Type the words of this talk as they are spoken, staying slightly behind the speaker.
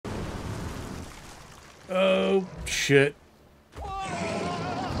Oh shit.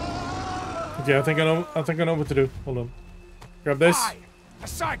 Yeah, I think I know what to do. Hold on. Grab this. A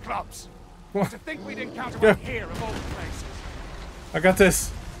Cyclops. What? To think we'd encounter one here of all places. I got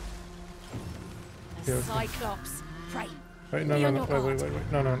this. A Cyclops. Pray. Wait, no. Wait.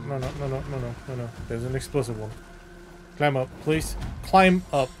 No. There's an explosive one. Climb up, please. Climb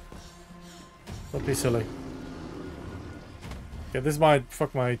up. Don't be silly. Yeah, this might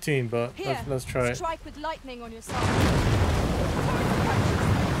fuck my team, but let's try it. Strike with lightning on your side.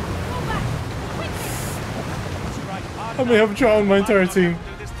 I may have drowned my entire team.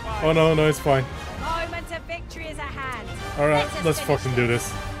 Oh no, it's fine. Moment of victory is at hand. Alright, let's fucking do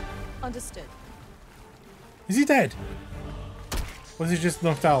this. Understood. Is he dead? Was he just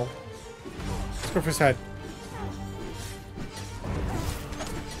knocked out? Let's go for his head.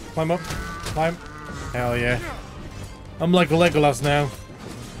 Climb up. Climb. Hell yeah. I'm like Legolas now.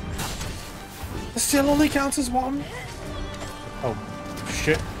 This still only counts as one? Oh,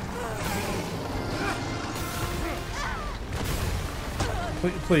 shit.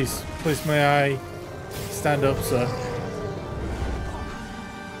 Please, may I stand up, sir?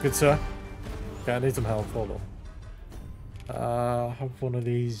 Good, sir. Okay, I need some help. Hold on. I have one of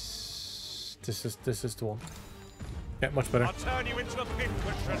these. This is the one. Yeah, much better. I'll turn you into a pit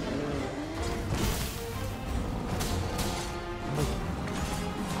cushion.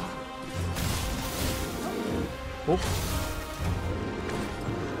 Oh.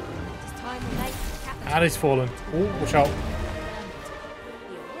 And he's fallen. Oh, watch out.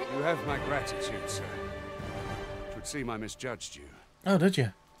 You have my gratitude, sir. It would seem I misjudged you. Oh, did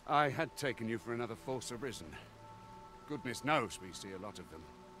you? I had taken you for another force arisen. Goodness knows we see a lot of them.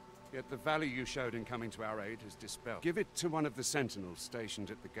 Yet the value you showed in coming to our aid has dispelled. Give it to one of the sentinels stationed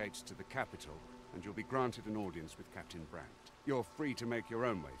at the gates to the capital, and you'll be granted an audience with Captain Brandt. You're free to make your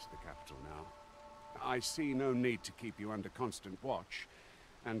own way to the capital now. I see no need to keep you under constant watch,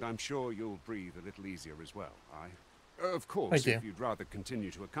 and I'm sure you'll breathe a little easier as well, Of course, if you'd rather continue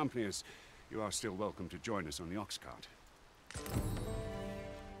to accompany us, you are still welcome to join us on the ox cart.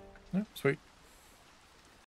 Yeah, sweet.